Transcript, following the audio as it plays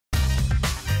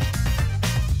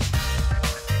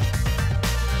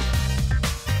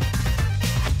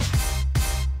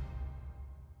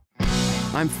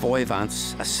I'm Foy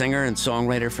Vance, a singer and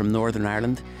songwriter from Northern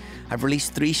Ireland. I've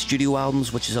released 3 studio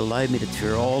albums, which has allowed me to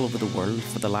tour all over the world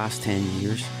for the last 10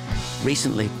 years.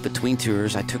 Recently, between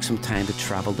tours, I took some time to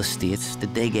travel the States to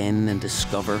dig in and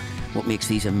discover what makes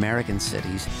these American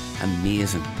cities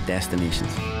amazing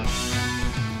destinations.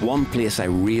 One place I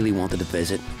really wanted to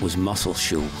visit was Muscle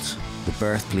Shoals, the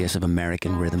birthplace of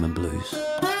American rhythm and blues.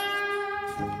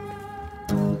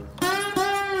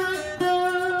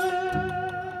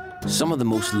 Some of the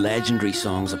most legendary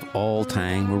songs of all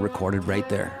time were recorded right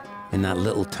there, in that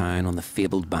little town on the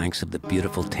fabled banks of the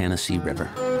beautiful Tennessee River.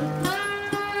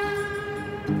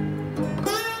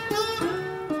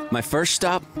 My first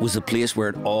stop was the place where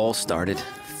it all started,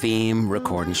 Fame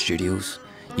Recording Studios.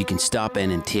 You can stop in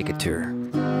and take a tour.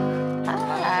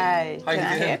 Hi, can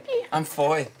I help you? I'm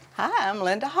Foy. Hi, I'm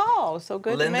Linda Hall. So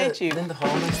good to meet you. Linda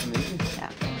Hall, nice to meet you. Yeah.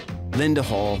 Linda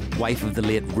Hall, wife of the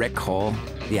late Rick Hall,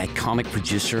 the iconic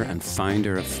producer and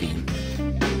founder of Fame.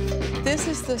 This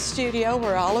is the studio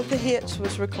where all of the hits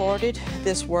was recorded.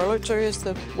 This Wurlitzer is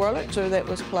the Wurlitzer that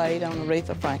was played on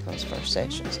Aretha Franklin's first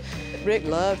sessions. Rick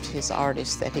loved his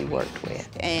artists that he worked with,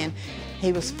 and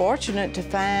he was fortunate to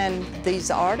find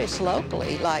these artists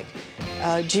locally, like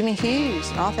Jimmy Hughes,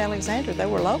 North Alexander. They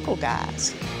were local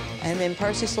guys. And then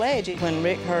Percy Sledge, when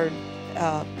Rick heard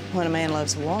When a Man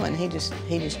Loves a Woman, he just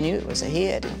knew it was a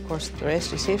hit, and of course the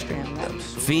rest is history on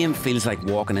those. Fame feels like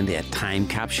walking into a time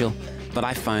capsule, but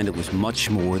I found it was much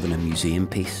more than a museum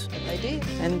piece. They did,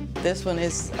 and this one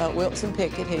is Wilson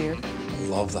Pickett here. I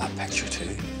love that picture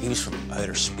too. He was from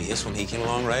outer space when he came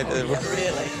along, right? Oh, yeah,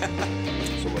 really.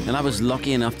 And I was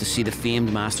lucky enough to see the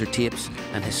famed master tapes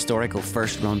and historical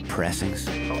first-run pressings.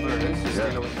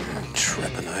 I'm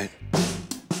tripping out.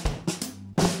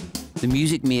 The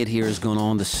music made here has gone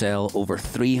on to sell over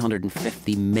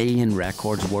 350 million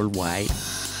records worldwide.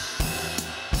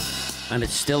 And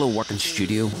it's still a working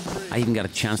studio. I even got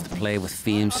a chance to play with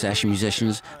Fame session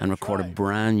musicians and record a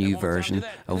brand new version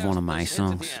of one of my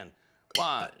songs.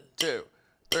 1, 2,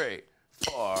 3,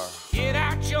 4. Get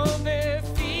out your bare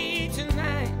feet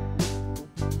tonight.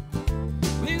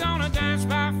 We're gonna dance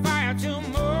by fire till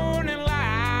morning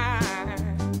light.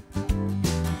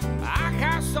 I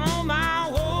cast all my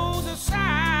woes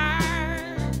aside.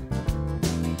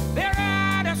 They're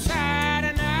out of sight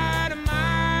and out of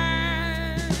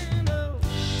mind. Oh,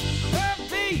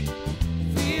 upbeat,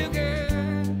 feel good.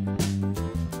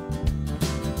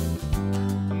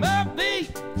 I'm upbeat.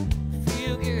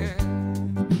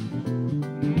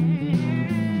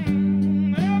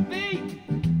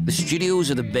 The studios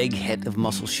are the big hit of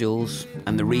Muscle Shoals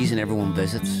and the reason everyone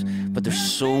visits, but there's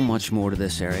so much more to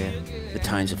this area. The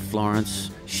towns of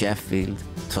Florence, Sheffield,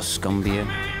 Tuscumbia,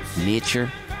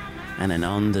 nature, and an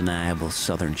undeniable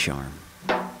southern charm.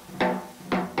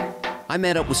 I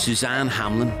met up with Suzanne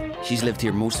Hamlin. She's lived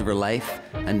here most of her life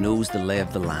and knows the lay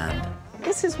of the land.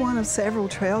 This is one of several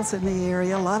trails in the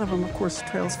area. A lot of them, of course,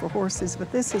 trails for horses,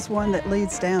 but this is one that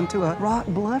leads down to a rock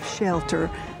bluff shelter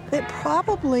that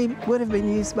probably would have been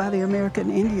used by the American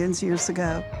Indians years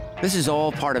ago. This is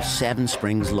all part of Seven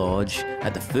Springs Lodge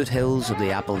at the foothills of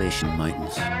the Appalachian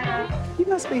Mountains. You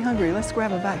must be hungry. Let's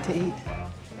grab a bite to eat.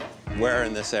 Where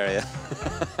in this area?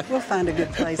 We'll find a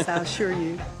good place, I assure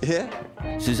you. Yeah.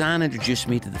 Suzanne introduced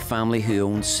me to the family who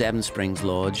owns Seven Springs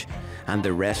Lodge and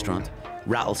their restaurant,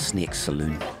 Rattlesnake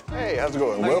Saloon. Hey, how's it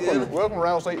going? Welcome to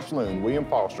Rattlesnake Saloon. William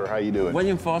Foster, how you doing?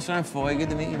 William Foster, I'm Foy. Good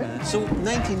to meet you, man. So,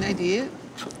 1998?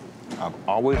 I've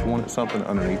always wanted something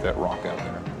underneath that rock out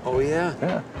there. Oh, yeah?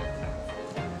 Yeah.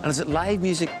 And is it live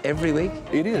music every week?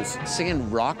 It is. Singing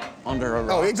rock under a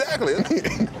rock? Oh, exactly.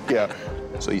 Yeah.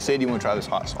 So you said you want to try this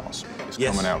hot sauce. It's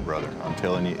coming out, brother. I'm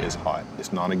telling you, it's hot.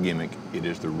 It's not a gimmick. It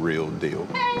is the real deal.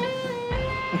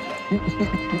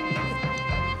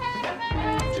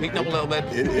 Speaking up a little bit.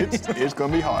 It's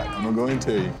going to be hot. I'm going to go and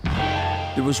tell you.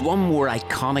 There was one more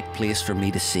iconic place for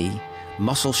me to see,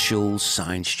 Muscle Shoals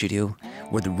Sound Studio,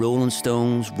 where the Rolling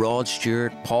Stones, Rod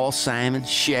Stewart, Paul Simon,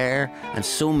 Cher, and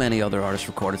so many other artists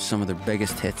recorded some of their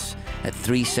biggest hits at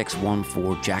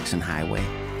 3614 Jackson Highway.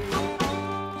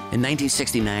 In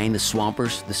 1969, the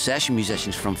Swampers, the session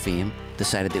musicians from Fame,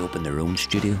 decided to open their own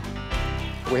studio.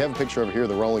 We have a picture over here of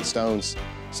the Rolling Stones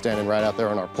standing right out there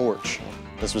on our porch.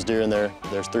 This was during their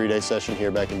 3-day session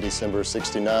here back in December of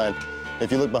 '69.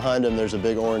 If you look behind them, there's a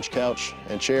big orange couch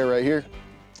and chair right here.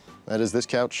 That is this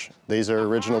couch. These are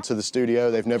original to the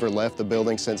studio. They've never left the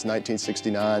building since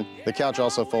 1969. The couch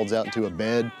also folds out into a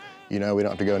bed. You know, we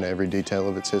don't have to go into every detail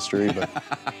of its history, but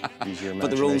use your imagination. But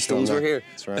the Rolling Stones were here.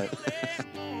 That's right.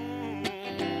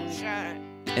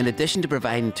 In addition to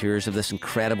providing tours of this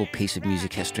incredible piece of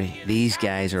music history, these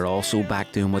guys are also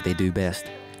back doing what they do best,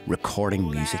 recording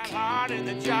music. Heart in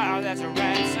the jar, that's a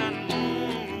ransom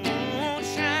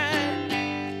moonshine.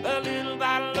 A little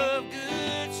bottle of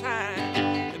good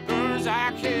time. It burns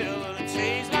like hell, but it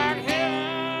tastes like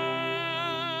heaven.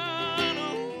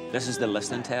 This is the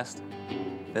listening test.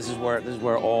 This is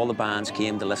where all the bands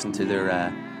came to listen to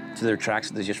their tracks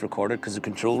that they just recorded, because the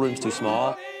control room's too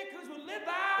small.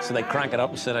 So they crank it up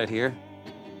and sit out here.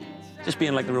 Just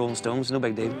being like the Rolling Stones, no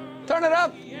big deal. Turn it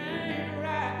up!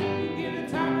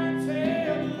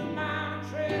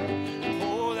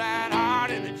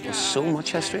 There's so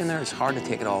much history in there, it's hard to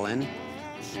take it all in.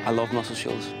 I love Muscle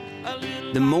Shoals.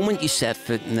 The moment you set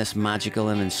foot in this magical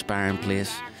and inspiring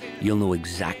place, you'll know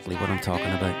exactly what I'm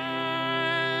talking about.